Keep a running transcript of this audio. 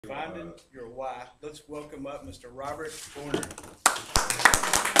Finding your why. Let's welcome up Mr. Robert Joyner.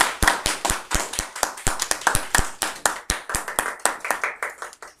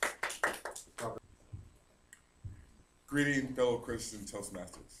 Greeting fellow Christian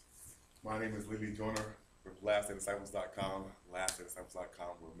Toastmasters. My name is Joyner with lastdaydisciples.com. Lastdaydisciples.com,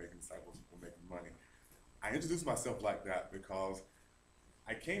 we're making disciples, we're making money. I introduced myself like that because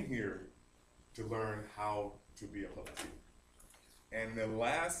I came here to learn how to be a public speaker. And in the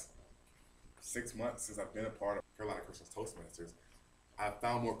last 6 months since I've been a part of Carolina Christian Toastmasters, I've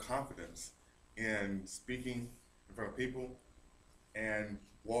found more confidence in speaking in front of people and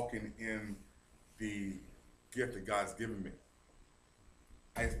walking in the gift that God's given me.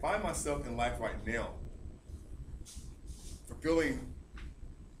 I find myself in life right now fulfilling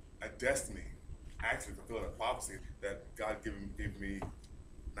a destiny, actually fulfilling a prophecy that God gave me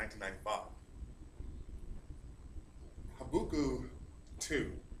 1995. Habakkuk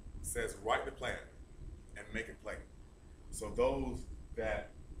 2 says, write the plan and make it plain, so those that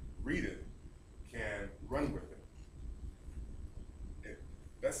read it can run with it.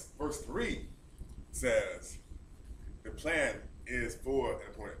 That's verse 3 says, the plan is for an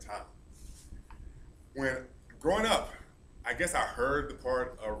appointed time. When growing up, I guess I heard the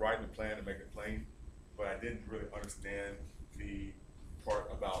part of writing the plan and making it plain, but I didn't really understand the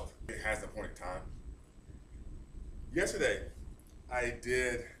part about it has an appointed time. Yesterday, I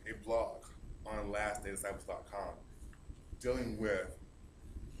did a blog on lastdaydisciples.com dealing with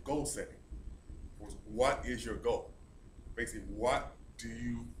goal setting. What is your goal? Basically, what do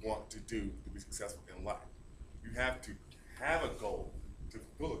you want to do to be successful in life? You have to have a goal to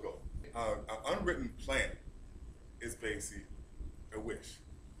fulfill a goal. An unwritten plan is basically a wish.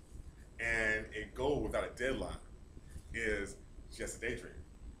 And a goal without a deadline is just a daydream.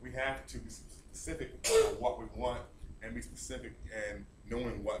 We have to be specific on what we want and be specific in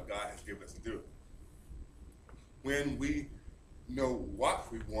knowing what God has given us to do. When we know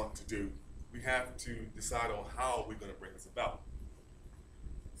what we want to do, we have to decide on how we're going to bring this about.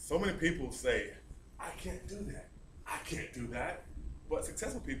 So many people say, I can't do that. I can't do that. But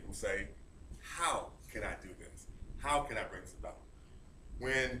successful people say, how can I do this? How can I bring this about?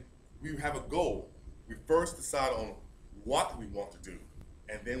 When we have a goal, we first decide on what we want to do,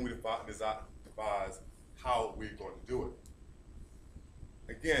 and then we devise how we're going to do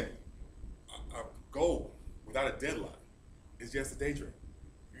it. Again, a goal without a deadline is just a daydream.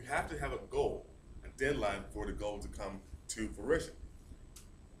 You have to have a goal, a deadline for the goal to come to fruition.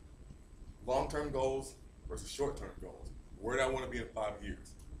 Long-term goals versus short-term goals. Where do I want to be in 5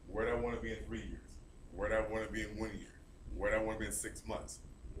 years? Where do I want to be in 3 years? Where do I want to be in 1 year? Where do I want to be in 6 months?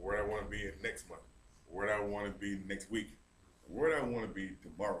 Where do I want to be in next month? Where do I want to be next week? Where do I want to be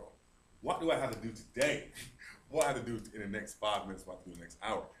tomorrow? What do I have to do today? What do I have to do in the next 5 minutes? What to do in the next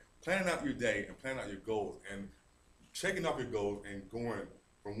hour? Planning out your day and planning out your goals and checking off your goals and going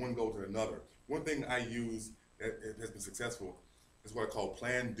from one goal to another. One thing I use that has been successful is what I call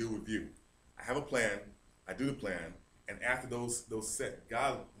plan, do, review. I have a plan, I do the plan, and after those set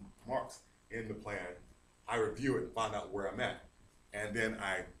God marks in the plan, I review it and find out where I'm at. And then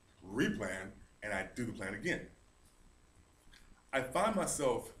I replan and I do the plan again. I find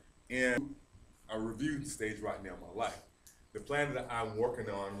myself in a review stage right now in my life. The plan that I'm working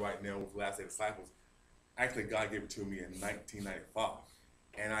on right now with Last Day Disciples, actually God gave it to me in 1995.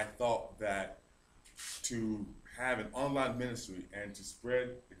 And I thought that to have an online ministry and to spread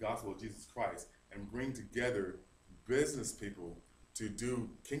the gospel of Jesus Christ and bring together business people to do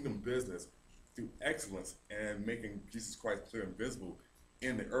kingdom business through excellence and making Jesus Christ clear and visible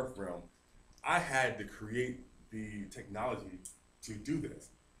in the earth realm, I had to create the technology to do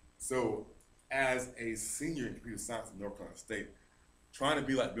this. So as a senior in computer science at North Carolina State, trying to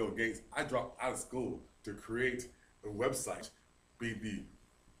be like Bill Gates, I dropped out of school to create a website, be the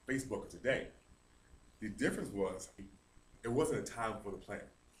Facebook of today. The difference was, it wasn't a time for the plan.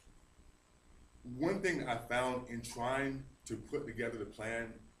 One thing I found in trying to put together the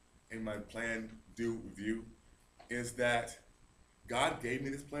plan in my plan, do, review, is that God gave me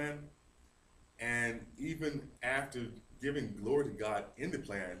this plan, and even after giving glory to God in the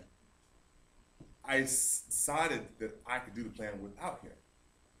plan, I decided that I could do the plan without Him.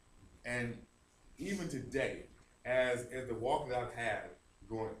 And even today, as the walk that I've had,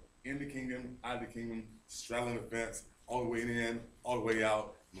 going in the kingdom, out of the kingdom, straddling the fence, all the way in, all the way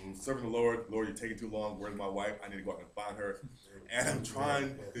out, serving the Lord, Lord, you're taking too long, where's my wife? I need to go out and find her. And I'm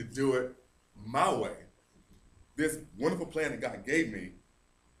trying to do it my way. This wonderful plan that God gave me,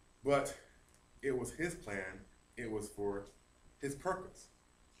 but it was His plan, it was for His purpose.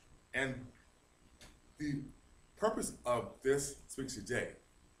 And the purpose of this speech today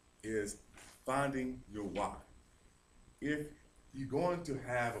is finding your why. If you're going to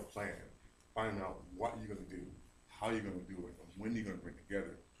have a plan, finding out what you're going to do, how you're going to do it, and when you're going to bring it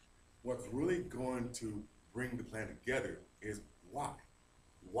together, what's really going to bring the plan together is why.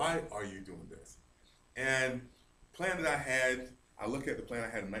 Why are you doing this? And plan that I look at the plan I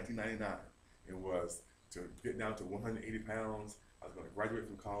had in 1999. It was to get down to 180 pounds. I was going to graduate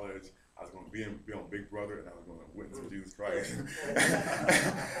from college. I was going to be on Big Brother, and I was going to witness to Jesus Christ.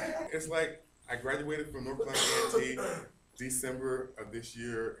 It's like I graduated from North Carolina A&T December of this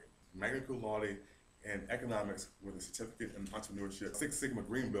year, magna cum laude in economics with a certificate in entrepreneurship, Six Sigma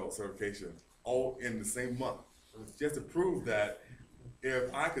Green Belt certification, all in the same month. Just to prove that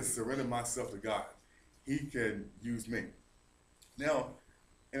if I could surrender myself to God, He can use me. Now,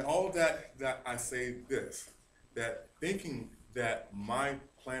 in all that I say this, that thinking that my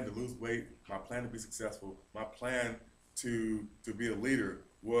plan to lose weight, my plan to be successful, my plan to be a leader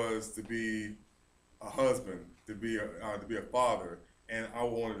was to be a husband, to be a father, and I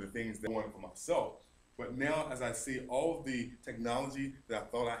wanted the things that I wanted for myself. But now, as I see all of the technology that I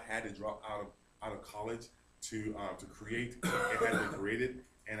thought I had to drop out of college to create, it had been created,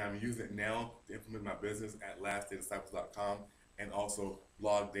 and I'm using it now to implement my business at lastdaydisciples.com and also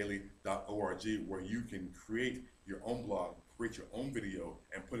blogdaily.org, where you can create your own blog, create your own video,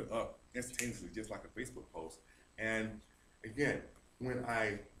 and put it up instantaneously, just like a Facebook post. And again, when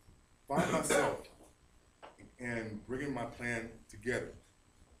I find myself and bringing my plan together,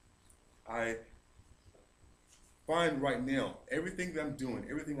 I find right now everything that I'm doing,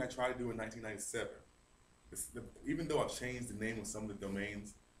 everything I tried to do in 1997, even though I've changed the name of some of the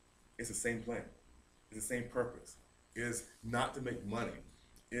domains, it's the same plan. It's the same purpose. It's not to make money.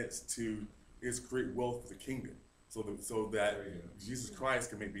 It's create wealth for the kingdom, so that Jesus Christ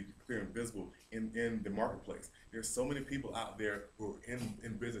can be clear and visible in the marketplace. There's so many people out there who are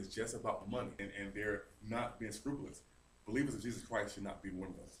in business just about money, and they're not being scrupulous. Believers of Jesus Christ should not be one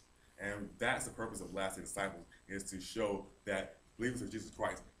of those. And that's the purpose of Last Day Disciples, is to show that believers of Jesus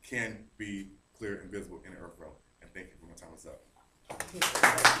Christ can be clear and visible in the earth realm. And thank you for my time is up.